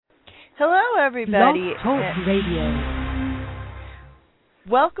Hello, everybody. Blog Talk Radio.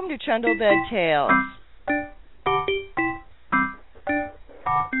 Welcome to Trundlebed Tales.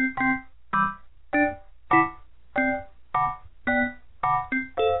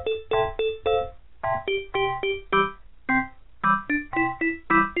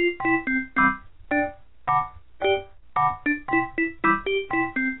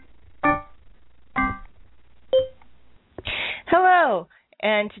 Hello.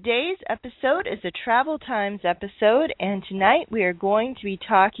 And today's episode is a Travel Times episode, and tonight we are going to be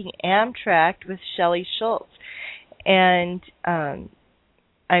talking Amtrack with Shelley Schultz. And I'm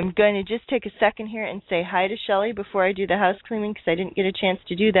going to just take a second here and say hi to Shelley before I do the house cleaning, because I didn't get a chance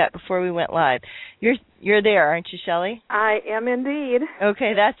to do that before we went live. You're there, aren't you, Shelley? I am indeed.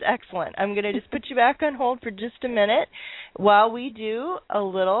 Okay, that's excellent. I'm going to just put you back on hold for just a minute while we do a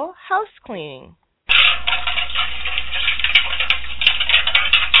little house cleaning.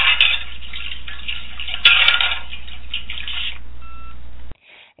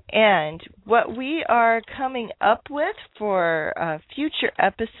 And what we are coming up with for future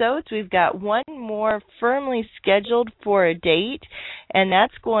episodes, we've got one more firmly scheduled for a date, and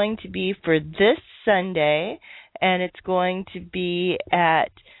that's going to be for this Sunday, and it's going to be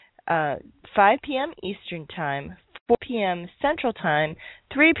at 5 p.m. Eastern Time, 4 p.m. Central Time,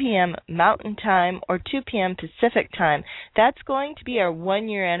 3 p.m. Mountain Time, or 2 p.m. Pacific Time. That's going to be our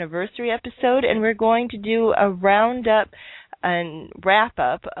one-year anniversary episode, and we're going to do a roundup and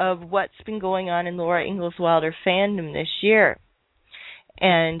wrap-up of what's been going on in Laura Ingalls Wilder fandom this year.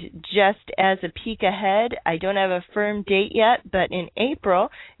 And just as a peek ahead, I don't have a firm date yet, but in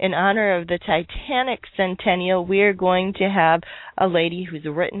April, in honor of the Titanic centennial, we are going to have a lady who's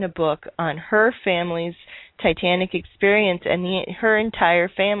written a book on her family's Titanic experience, and her entire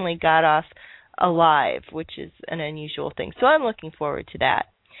family got off alive, which is an unusual thing. So I'm looking forward to that.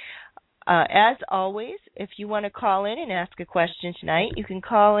 As always, if you want to call in and ask a question tonight, you can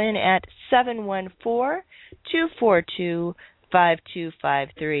call in at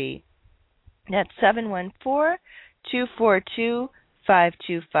 714-242-5253. That's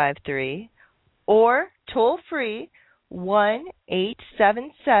 714-242-5253. Or toll-free,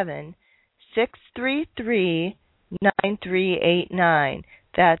 1-877-633-9389.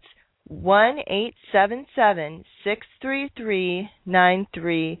 That's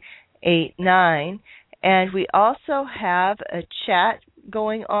 1-877-633-9389. And we also have a chat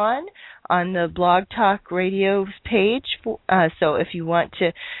going on the Blog Talk Radio page, so if you want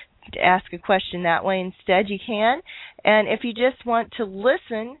to ask a question that way instead, you can. And if you just want to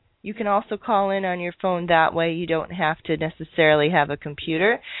listen, you can also call in on your phone that way. You don't have to necessarily have a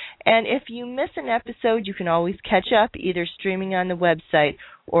computer. And if you miss an episode, you can always catch up, either streaming on the website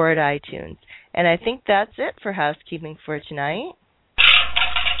or at iTunes. And I think that's it for housekeeping for tonight.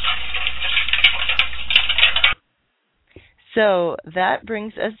 So that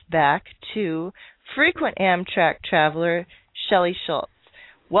brings us back to frequent Amtrak traveler Shelley Schultz.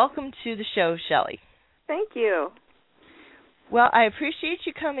 Welcome to the show, Shelley. Thank you. Well, I appreciate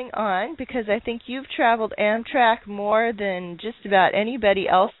you coming on because I think you've traveled Amtrak more than just about anybody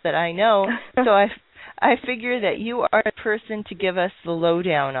else that I know. So I figure that you are the person to give us the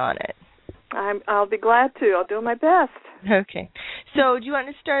lowdown on it. I'll be glad to. I'll do my best. Okay. So do you want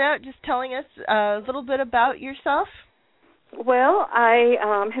to start out just telling us a little bit about yourself? Well, I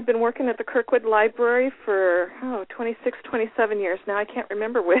have been working at the Kirkwood Library for 26, 27 years now. I can't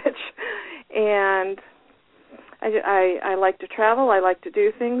remember which. And I like to travel. I like to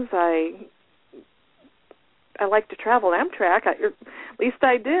do things. I like to travel Amtrak. At least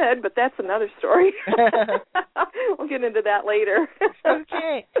I did, but that's another story. We'll get into that later.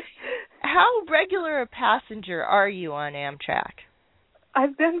 Okay. How regular a passenger are you on Amtrak?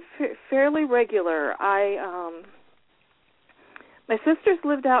 I've been fairly regular. My sister's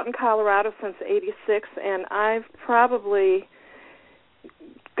lived out in Colorado since '86, and I've probably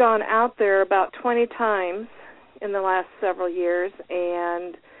gone out there about 20 times in the last several years,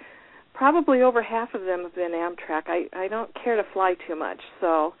 and probably over half of them have been Amtrak. I don't care to fly too much,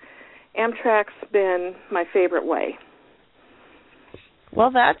 so Amtrak's been my favorite way.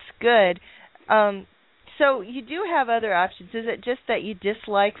 Well, that's good. So you do have other options. Is it just that you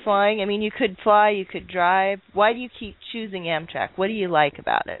dislike flying? I mean, you could fly, you could drive. Why do you keep choosing Amtrak? What do you like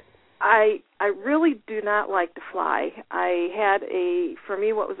about it? I really do not like to fly. I had for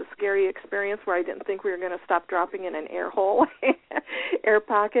me, what was a scary experience where I didn't think we were going to stop dropping in an air hole, air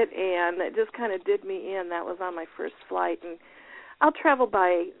pocket, and it just kind of did me in. That was on my first flight. And I'll travel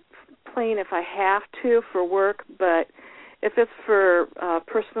by plane if I have to for work, but if it's for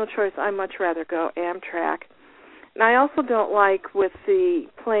personal choice, I'd much rather go Amtrak. And I also don't like with the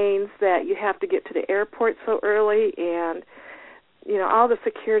planes that you have to get to the airport so early, and all the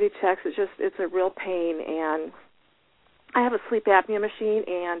security checks. It's a real pain. And I have a sleep apnea machine,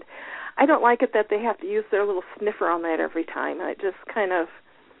 and I don't like it that they have to use their little sniffer on that every time. It just kind of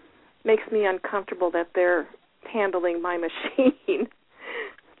makes me uncomfortable that they're handling my machine.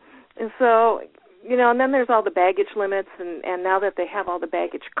 And so, and then there's all the baggage limits, and now that they have all the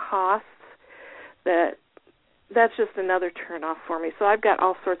baggage costs, that's just another turn-off for me. So I've got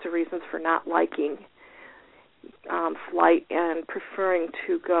all sorts of reasons for not liking flight and preferring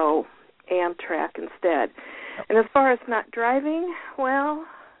to go Amtrak instead. And as far as not driving, well,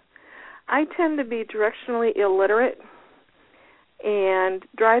 I tend to be directionally illiterate, and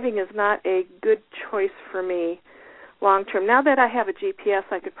driving is not a good choice for me long term. Now that I have a GPS,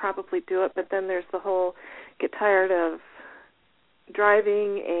 I could probably do it, but then there's the whole get tired of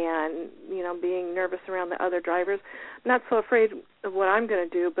driving and, being nervous around the other drivers. I'm not so afraid of what I'm going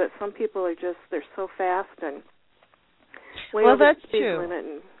to do, but some people are they're so fast and way over the speed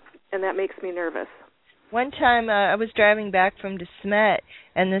limit, and that makes me nervous. One time I was driving back from DeSmet,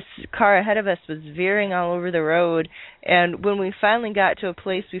 and this car ahead of us was veering all over the road, and when we finally got to a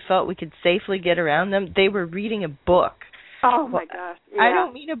place we felt we could safely get around them, they were reading a book. Oh, my gosh. Yeah. I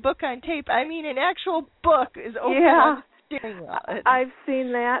don't mean a book on tape. I mean an actual book is open on the steering wheel. I've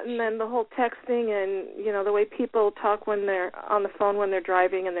seen that, and then the whole texting and, the way people talk when they're on the phone when they're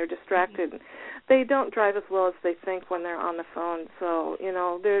driving and they're distracted. They don't drive as well as they think when they're on the phone. So,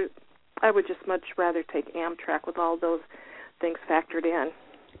 I would just much rather take Amtrak with all those things factored in.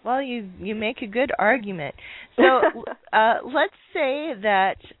 Well, you make a good argument. So let's say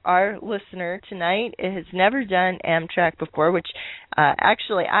that our listener tonight has never done Amtrak before, which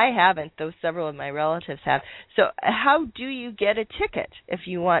actually I haven't, though several of my relatives have. So how do you get a ticket if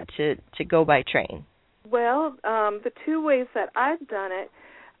you want to go by train? Well, the two ways that I've done it,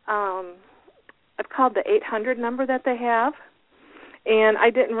 I've called the 800 number that they have. And I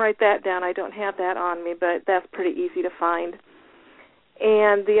didn't write that down. I don't have that on me, but that's pretty easy to find.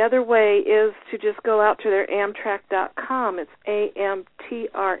 And the other way is to just go out to their Amtrack.com. It's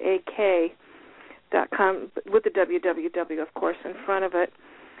Amtrak.com with the www, of course, in front of it.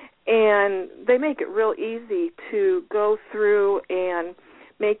 And they make it real easy to go through and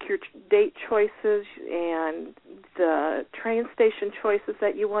make your date choices and the train station choices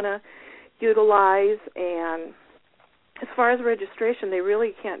that you want to utilize. And as far as registration, they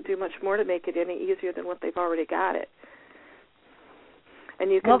really can't do much more to make it any easier than what they've already got it.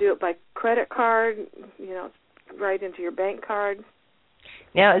 And you can do it by credit card, right into your bank card.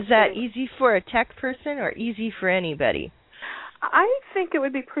 Now, is that easy for a tech person or easy for anybody? I think it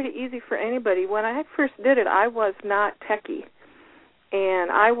would be pretty easy for anybody. When I first did it, I was not techie,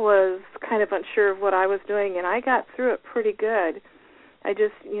 and I was kind of unsure of what I was doing, and I got through it pretty good. I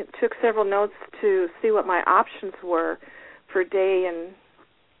just took several notes to see what my options were for day and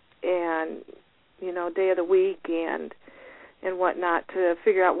day of the week and whatnot to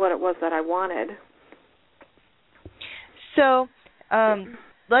figure out what it was that I wanted. So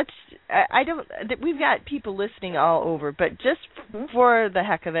we've got people listening all over, but just for the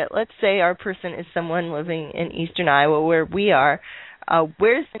heck of it, let's say our person is someone living in eastern Iowa where we are.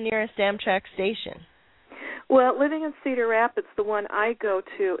 Where's the nearest Amtrak station? Well, living in Cedar Rapids, the one I go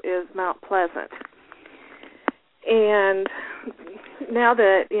to is Mount Pleasant. And now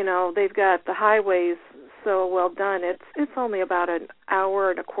that, they've got the highways so well done, it's only about an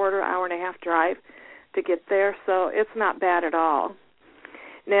hour and a quarter, hour and a half drive to get there, so it's not bad at all.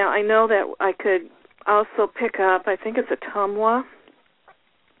 Now, I know that I could also pick up, I think it's a Tumwa,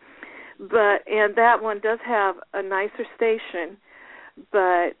 and that one does have a nicer station,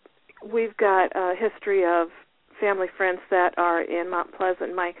 but we've got a history of family friends that are in Mount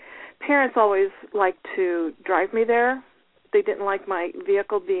Pleasant. My parents always liked to drive me there. They didn't like my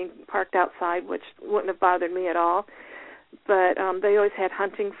vehicle being parked outside, which wouldn't have bothered me at all. But they always had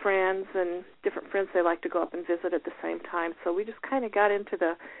hunting friends and different friends they liked to go up and visit at the same time. So we just kind of got into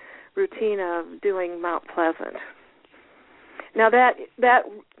the routine of doing Mount Pleasant. Now that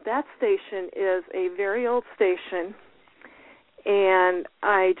station is a very old station, and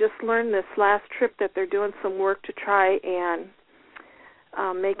I just learned this last trip that they're doing some work to try and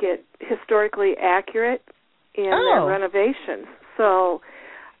make it historically accurate in their renovations. So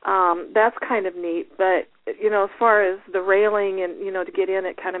that's kind of neat. But, as far as the railing and, to get in,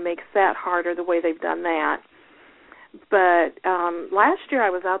 it kind of makes that harder the way they've done that. But last year I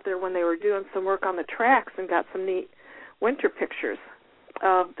was out there when they were doing some work on the tracks and got some neat winter pictures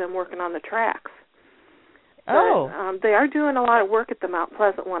of them working on the tracks. But, they are doing a lot of work at the Mount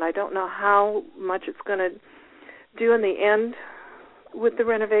Pleasant one. I don't know how much it's going to due in the end with the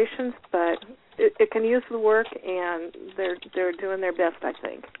renovations, but it can use the work, and they're doing their best, I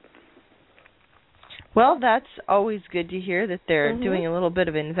think. Well, that's always good to hear that they're doing a little bit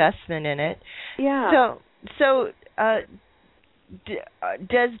of investment in it. Yeah. So does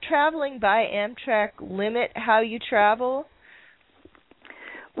traveling by Amtrak limit how you travel?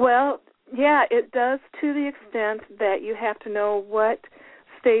 Well, yeah, it does to the extent that you have to know what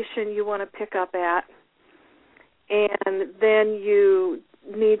station you want to pick up at, and then you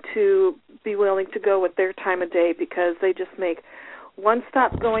need to be willing to go with their time of day, because they just make one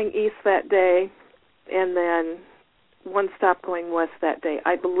stop going east that day and then one stop going west that day,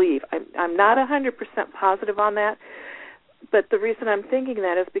 I believe. I'm not 100% positive on that, but the reason I'm thinking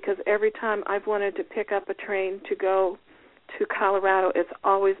that is because every time I've wanted to pick up a train to go to Colorado, it's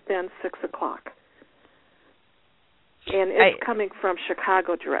always been 6 o'clock. And it's coming from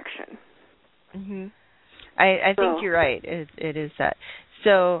Chicago direction. Mm-hmm. I think you're right. It is that.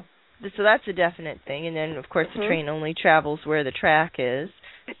 So that's a definite thing. And then, of course, the train only travels where the track is.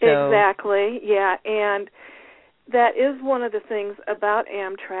 So. Exactly, yeah. And that is one of the things about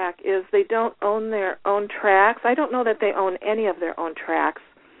Amtrak is they don't own their own tracks. I don't know that they own any of their own tracks,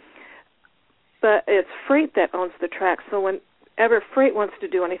 but it's freight that owns the tracks. So whenever freight wants to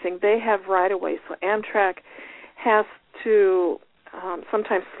do anything, they have right-of-way. So Amtrak has to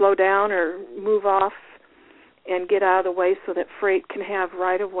sometimes slow down or move off and get out of the way so that freight can have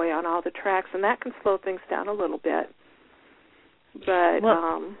right-of-way on all the tracks, and that can slow things down a little bit. But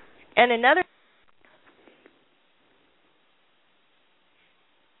and another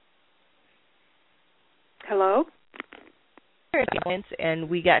hello? And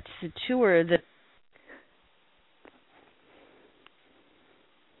we got to tour the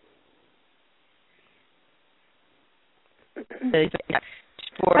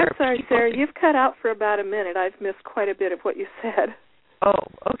I'm sorry, Sarah, you've cut out for about a minute. I've missed quite a bit of what you said. Oh,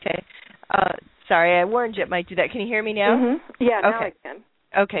 okay. Sorry, I warned you it might do that. Can you hear me now? Mm-hmm. Yeah, now I can.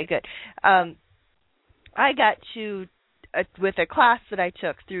 Okay, good. I got to, with a class that I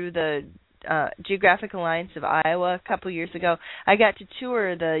took through the Geographic Alliance of Iowa a couple years ago, I got to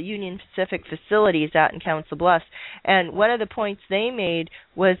tour the Union Pacific facilities out in Council Bluffs. And one of the points they made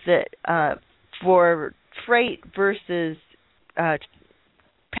was that for freight versus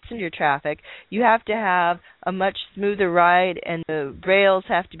passenger traffic, you have to have a much smoother ride, and the rails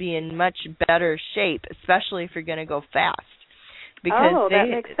have to be in much better shape, especially if you're going to go fast. Because that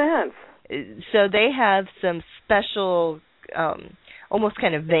makes sense. So they have some special, almost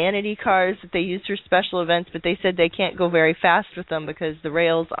kind of vanity cars that they use for special events, but they said they can't go very fast with them because the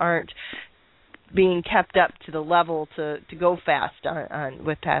rails aren't being kept up to the level to go fast on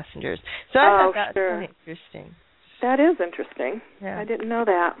with passengers. So I thought that was kind of interesting. That is interesting. Yeah. I didn't know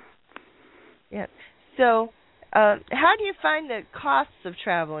that. Yeah. So how do you find the costs of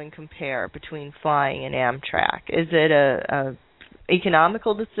traveling compare between flying and Amtrak? Is it a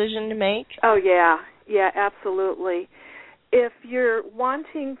economical decision to make? Oh, yeah. Yeah, absolutely. If you're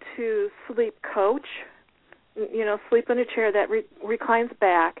wanting to sleep coach, sleep in a chair that reclines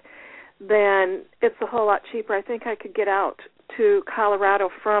back, then it's a whole lot cheaper. I think I could get out to Colorado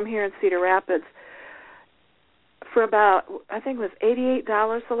from here in Cedar Rapids for about, I think it was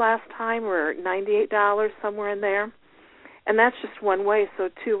 $88 the last time, or $98, somewhere in there. And that's just one way. So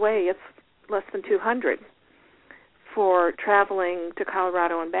two-way, it's less than $200 for traveling to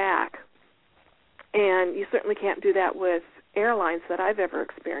Colorado and back. And you certainly can't do that with airlines that I've ever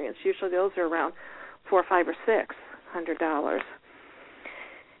experienced. Usually those are around $400, $500, or $600.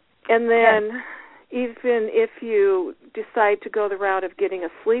 And then even if you decide to go the route of getting a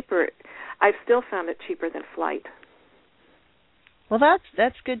sleeper, I've still found it cheaper than flight. Well,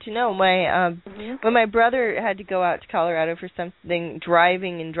 that's good to know. When my brother had to go out to Colorado for something,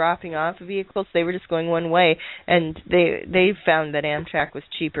 driving and dropping off vehicles, they were just going one way, and they found that Amtrak was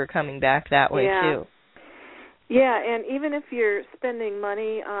cheaper coming back that way too. Yeah, and even if you're spending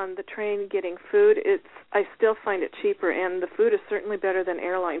money on the train getting food, I still find it cheaper, and the food is certainly better than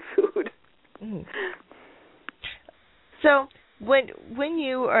airline food. Mm. So when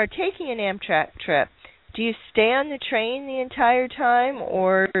you are taking an Amtrak trip, do you stay on the train the entire time,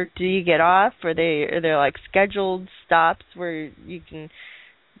 or do you get off? Are there like scheduled stops where you can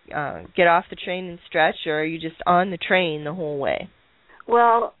get off the train and stretch, or are you just on the train the whole way?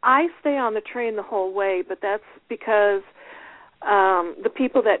 Well, I stay on the train the whole way, but that's because the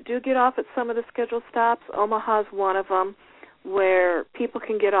people that do get off at some of the scheduled stops, Omaha's one of them, where people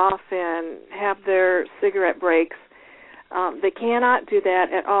can get off and have their cigarette breaks. They cannot do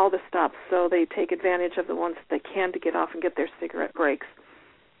that at all the stops, so they take advantage of the ones that they can to get off and get their cigarette breaks.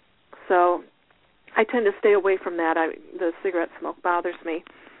 So I tend to stay away from that. The cigarette smoke bothers me.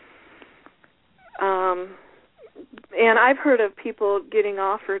 And I've heard of people getting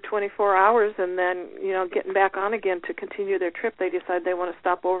off for 24 hours and then, getting back on again to continue their trip. They decide they want to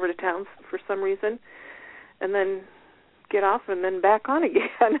stop over to town for some reason and then get off and then back on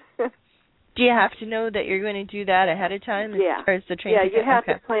again. Do you have to know that you're going to do that ahead of time? Yeah. As far as the train yeah, ticket? You have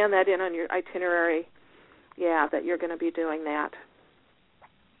to plan that in on your itinerary, that you're going to be doing that.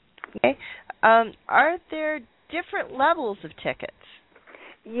 Okay. Are there different levels of tickets?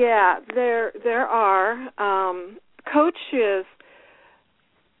 Yeah, there are. Coaches,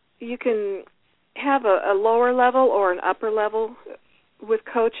 you can have a lower level or an upper level with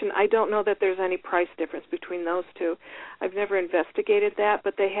coach, and I don't know that there's any price difference between those two. I've never investigated that,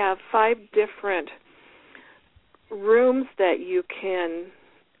 but they have 5 different rooms that you can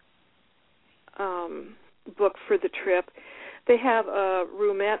book for the trip. They have a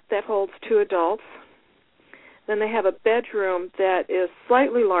roomette that holds 2 adults. Then they have a bedroom that is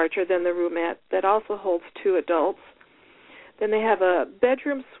slightly larger than the roomette that also holds 2 adults. Then they have a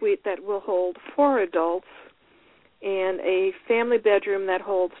bedroom suite that will hold 4 adults and a family bedroom that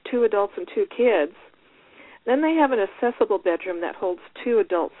holds 2 adults and 2 kids. Then they have an accessible bedroom that holds 2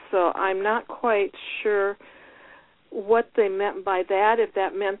 adults. So I'm not quite sure what they meant by that, if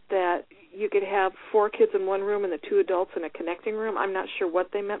that meant that you could have 4 kids in one room and the 2 adults in a connecting room. I'm not sure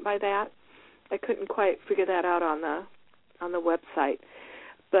what they meant by that. I couldn't quite figure that out on the website.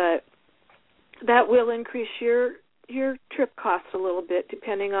 But that will increase your trip cost a little bit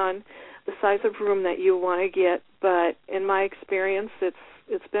depending on the size of room that you want to get. But in my experience,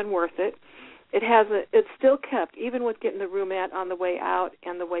 it's been worth it. It's still kept, even with getting the roomette on the way out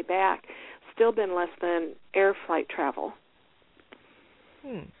and the way back, still been less than air flight travel.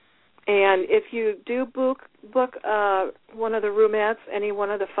 And if you do book one of the roomettes, any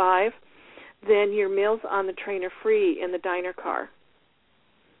one of the 5, then your meals on the train are free in the diner car.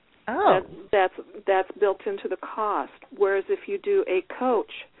 Oh. That's built into the cost. Whereas if you do a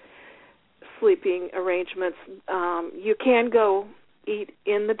coach sleeping arrangements, you can go eat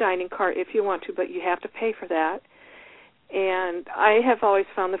in the dining car if you want to, but you have to pay for that. And I have always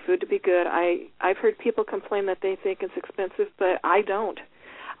found the food to be good. I've heard people complain that they think it's expensive, but I don't.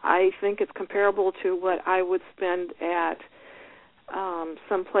 I think it's comparable to what I would spend at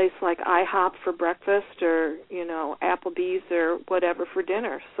some place like IHOP for breakfast or, Applebee's or whatever for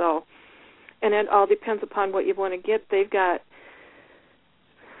dinner. So, and it all depends upon what you want to get. They've got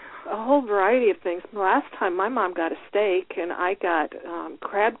a whole variety of things. Last time my mom got a steak and I got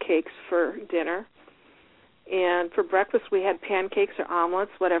crab cakes for dinner. And for breakfast we had pancakes or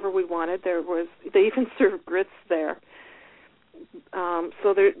omelets, whatever we wanted. They even served grits there.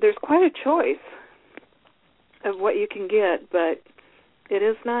 So there's quite a choice of what you can get, but it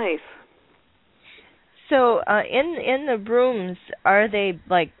is nice. So in the rooms, are they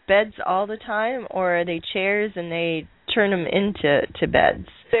like beds all the time, or are they chairs and they turn them into beds?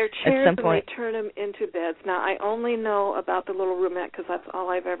 They're chairs at some point? And they turn them into beds. Now, I only know about the little roomette because that's all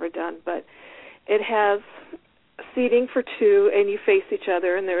I've ever done, but it has seating for 2 and you face each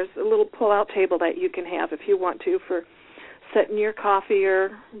other, and there's a little pull-out table that you can have if you want to for setting your coffee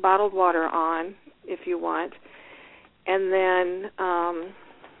or bottled water on if you want. And then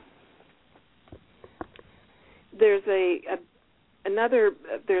there's a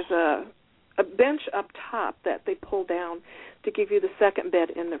bench up top that they pull down to give you the second bed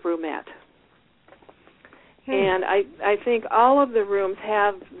in the roomette. And I think all of the rooms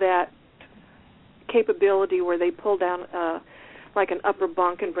have that capability where they pull down like an upper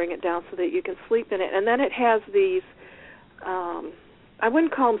bunk and bring it down so that you can sleep in it. And then it has these I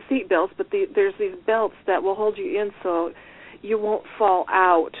wouldn't call them seat belts, but there's these belts that will hold you in so you won't fall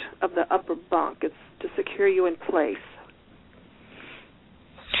out of the upper bunk. It's to secure you in place.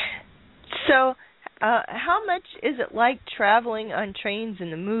 So how much is it like traveling on trains in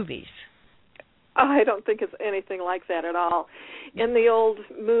the movies? I don't think it's anything like that at all. In the old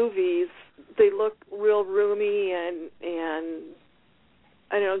movies, they look real roomy and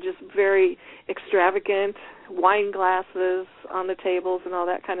I don't know, just very extravagant, wine glasses on the tables and all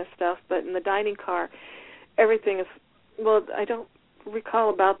that kind of stuff. But in the dining car, everything is, well, I don't recall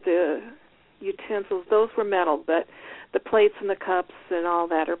about the utensils. Those were metal, but the plates and the cups and all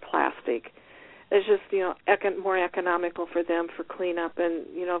that are plastic. It's just, more economical for them for cleanup and,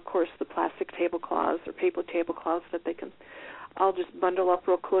 of course, the plastic tablecloths or paper tablecloths that they can all just bundle up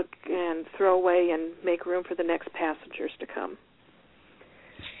real quick and throw away and make room for the next passengers to come.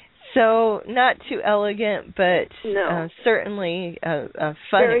 So not too elegant, but no. Certainly a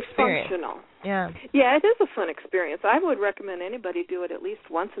fun Very experience. Functional. Yeah. Yeah, it is a fun experience. I would recommend anybody do it at least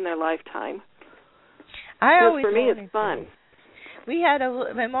once in their lifetime. Because for me, it's fun.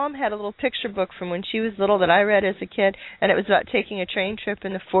 My mom had a little picture book from when she was little that I read as a kid, and it was about taking a train trip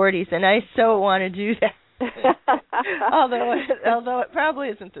in the 40s, and I so want to do that. although it probably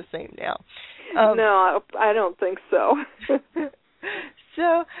isn't the same now. No, I don't think so.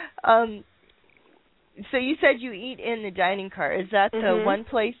 So you said you eat in the dining car. Is that the one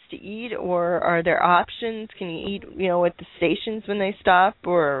place to eat, or are there options? Can you eat, at the stations when they stop,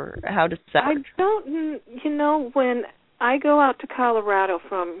 or how does that work? I don't, when I go out to Colorado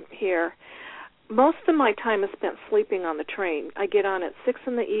from here, most of my time is spent sleeping on the train. I get on at 6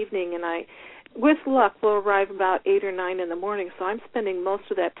 in the evening, and I, with luck, will arrive about 8 or 9 in the morning, so I'm spending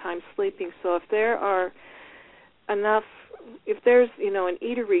most of that time sleeping. So if there's, an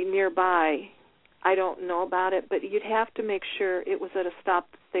eatery nearby, I don't know about it, but you'd have to make sure it was at a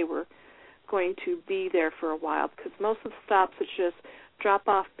stop that they were going to be there for a while, because most of the stops it's just drop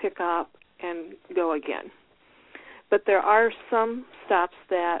off, pick up, and go again. But there are some stops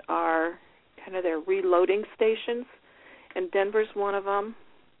that are kind of their reloading stations, and Denver's one of them.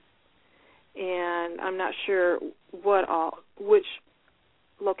 And I'm not sure which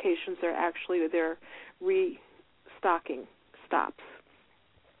locations are actually their restocking stops.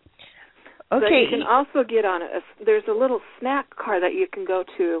 Okay. But you can also get on there's a little snack car that you can go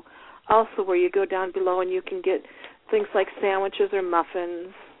to also, where you go down below and you can get things like sandwiches or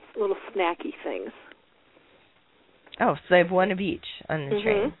muffins, little snacky things. Oh, so they have one of each on the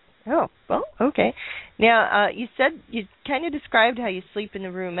train. Oh, well, okay. Now, you said you kind of described how you sleep in the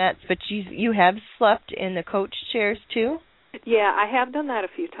roomettes, but you have slept in the coach chairs too? Yeah, I have done that a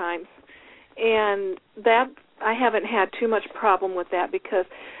few times. And that I haven't had too much problem with that, because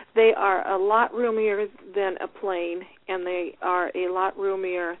they are a lot roomier than a plane, and they are a lot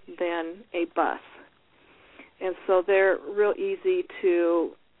roomier than a bus. And so they're real easy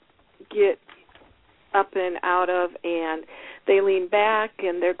to get up and out of, and they lean back,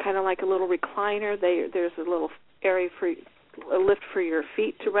 and they're kind of like a little recliner. There's a little area a lift for your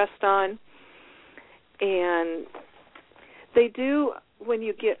feet to rest on. And they do, when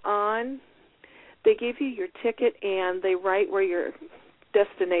you get on, they give you your ticket, and they write where your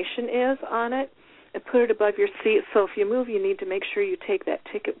destination is on it and put it above your seat. So if you move, you need to make sure you take that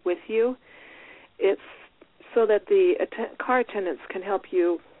ticket with you. It's so that the car attendants can help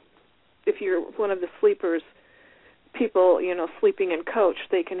you. If you're one of the people, sleeping in coach,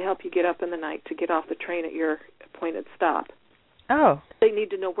 they can help you get up in the night to get off the train at your appointed stop. Oh. They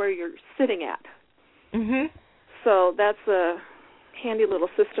need to know where you're sitting at. Mhm. So that's a handy little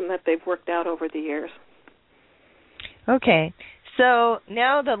system that they've worked out over the years. Okay. So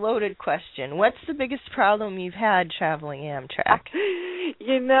now the loaded question. What's the biggest problem you've had traveling Amtrak?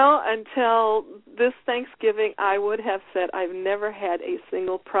 Until this Thanksgiving, I would have said I've never had a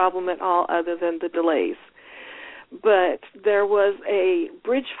single problem at all other than the delays. But there was a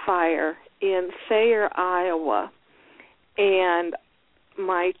bridge fire in Thayer, Iowa, and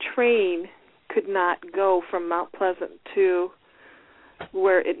my train could not go from Mount Pleasant to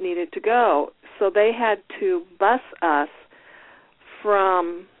where it needed to go. So they had to bus us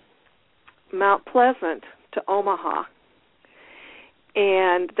from Mount Pleasant to Omaha.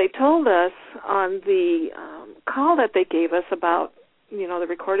 And they told us on the call that they gave us about, the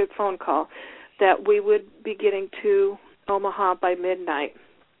recorded phone call, that we would be getting to Omaha by midnight.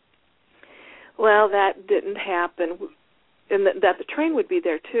 Well, that didn't happen, and that the train would be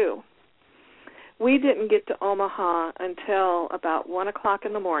there too. We didn't get to Omaha until about 1 o'clock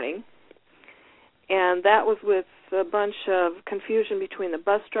in the morning, and that was with a bunch of confusion between the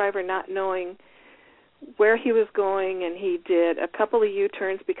bus driver not knowing where he was going, and he did a couple of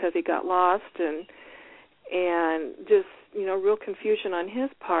U-turns because he got lost, and just, real confusion on his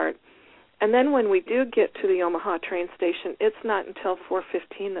part. And then when we do get to the Omaha train station, it's not until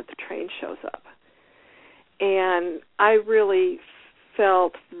 4:15 that the train shows up. And I really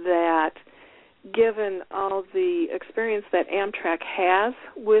felt that given all the experience that Amtrak has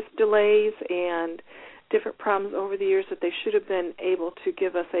with delays and different problems over the years, that they should have been able to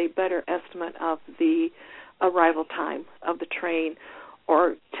give us a better estimate of the arrival time of the train,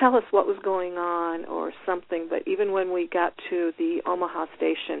 or tell us what was going on or something. But even when we got to the Omaha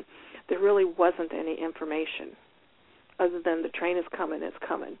station, there really wasn't any information other than the train is coming, it's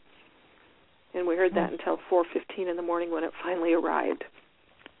coming. And we heard that until 4:15 in the morning when it finally arrived.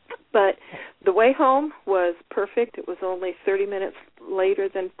 But the way home was perfect. It was only 30 minutes later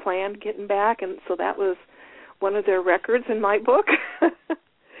than planned getting back, and so that was one of their records in my book.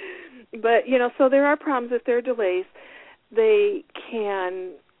 But, so there are problems if there are delays. They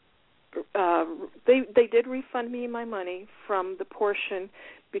did refund me my money from the portion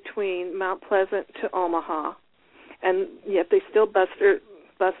between Mount Pleasant to Omaha, and yet they still bust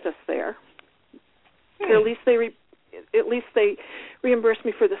us there. Or at least they reimbursed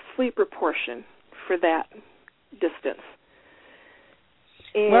me for the sleeper portion for that distance.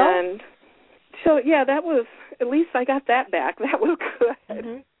 And so, yeah, that was, at least I got that back. That was good.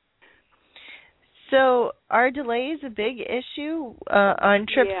 Mm-hmm. So are delays a big issue on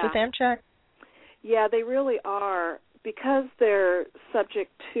trips with Amtrak? Yeah, they really are. Because they're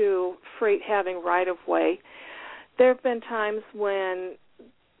subject to freight having right-of-way, there have been times when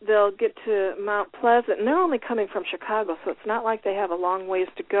they'll get to Mount Pleasant, and they're only coming from Chicago, so it's not like they have a long ways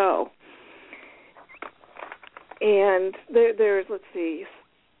to go. And there's, let's see,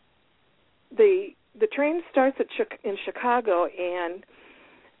 the train starts in Chicago, and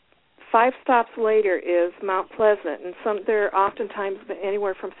 5 stops later is Mount Pleasant, and they're oftentimes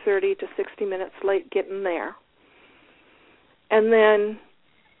anywhere from 30 to 60 minutes late getting there. And then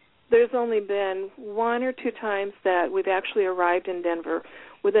there's only been 1 or 2 times that we've actually arrived in Denver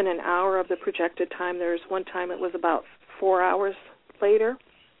within an hour of the projected time. There's one time it was about 4 hours later.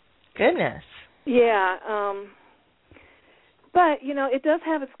 Goodness. Yeah. But, you know, it does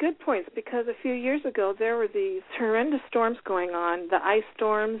have its good points, because a few years ago there were these horrendous storms going on, the ice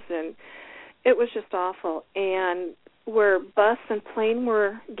storms, and it was just awful. And where bus and plane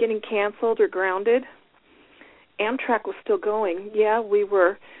were getting canceled or grounded, Amtrak was still going. Yeah, we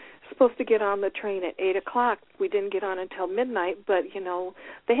were supposed to get on the train at 8 o'clock. We didn't get on until midnight, but, you know,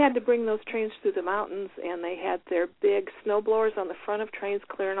 they had to bring those trains through the mountains, and they had their big snowblowers on the front of trains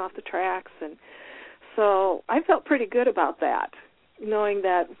clearing off the tracks. And so I felt pretty good about that, knowing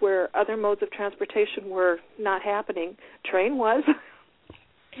that where other modes of transportation were not happening, train was.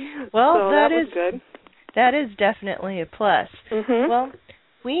 Well, so that was good. That is definitely a plus. Mm-hmm. Well,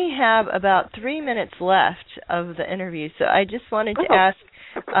 we have about 3 minutes left of the interview, so I just wanted to ask,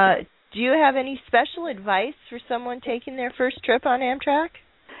 do you have any special advice for someone taking their first trip on Amtrak?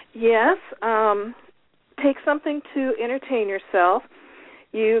 Yes. Take something to entertain yourself.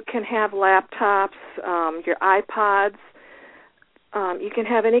 You can have laptops, your iPods. You can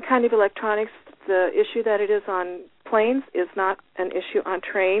have any kind of electronics. The issue that it is on planes is not an issue on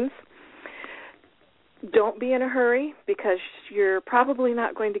trains. Don't be in a hurry, because you're probably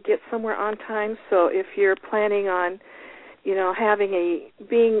not going to get somewhere on time. So if you're planning on, you know,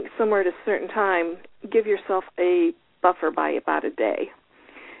 being somewhere at a certain time, give yourself a buffer by about a day.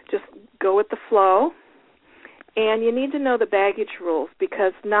 Just go with the flow. And you need to know the baggage rules,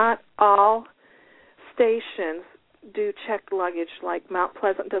 because not all stations do checked luggage, like Mount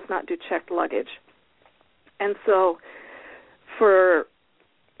Pleasant does not do checked luggage. And so for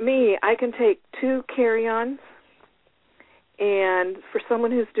me, I can take 2 carry-ons, and for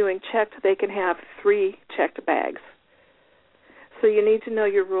someone who's doing checked, they can have 3 checked bags. So you need to know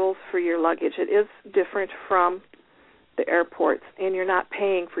your rules for your luggage. It is different from the airports, and you're not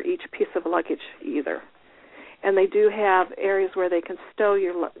paying for each piece of luggage either. And they do have areas where they can stow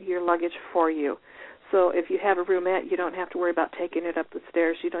your luggage for you. So if you have a roomette, you don't have to worry about taking it up the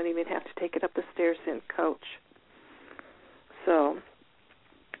stairs. You don't even have to take it up the stairs in coach. So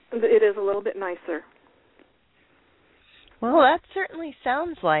it is a little bit nicer. Well, that certainly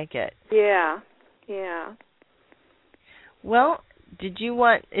sounds like it. Yeah. Well, did you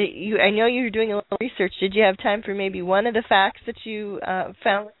want? I know you were doing a little research. Did you have time for maybe one of the facts that you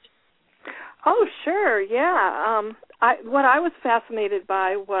found? Oh, sure. Yeah. What I was fascinated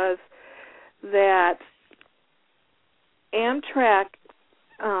by was that Amtrak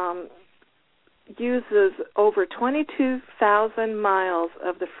uses over 22,000 miles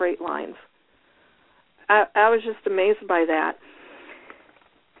of the freight lines. I was just amazed by that.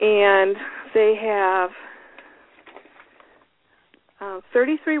 And they have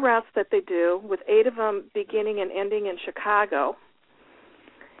 33 routes that they do, with 8 of them beginning and ending in Chicago.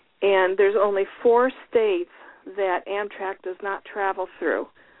 And there's only 4 states that Amtrak does not travel through.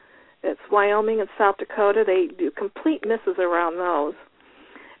 It's Wyoming and South Dakota. They do complete misses around those.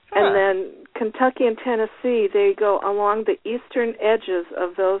 Huh. And then Kentucky and Tennessee, they go along the eastern edges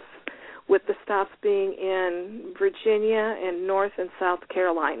of those, with the stops being in Virginia and North and South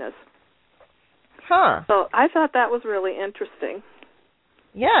Carolinas. Huh. So I thought that was really interesting.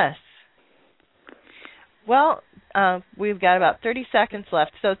 Yes. Well, we've got about 30 seconds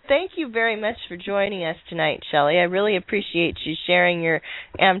left. So thank you very much for joining us tonight, Shelley. I really appreciate you sharing your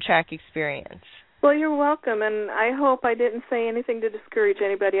Amtrak experience. Well, you're welcome, and I hope I didn't say anything to discourage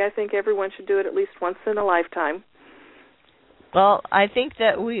anybody. I think everyone should do it at least once in a lifetime. Well, I think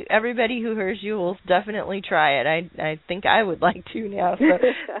that everybody who hears you will definitely try it. I think I would like to now. So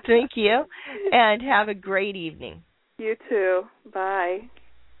thank you, and have a great evening. You too. Bye.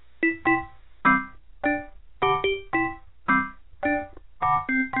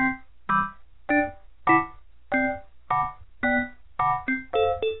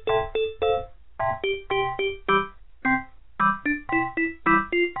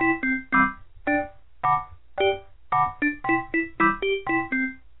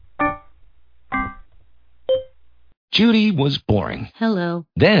 Judy was boring. Hello.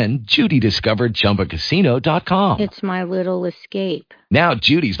 Then Judy discovered ChumbaCasino.com. It's my little escape. Now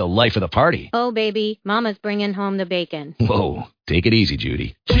Judy's the life of the party. Oh, baby, mama's bringing home the bacon. Whoa, take it easy,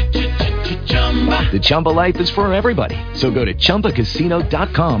 Judy. The Chumba life is for everybody. So go to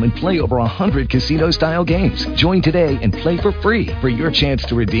ChumbaCasino.com and play over 100 casino-style games. Join today and play for free for your chance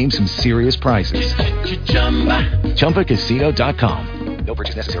to redeem some serious prizes. ChumbaCasino.com. No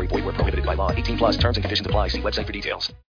purchase necessary. Void where prohibited by law. 18 plus terms and conditions apply. See website for details.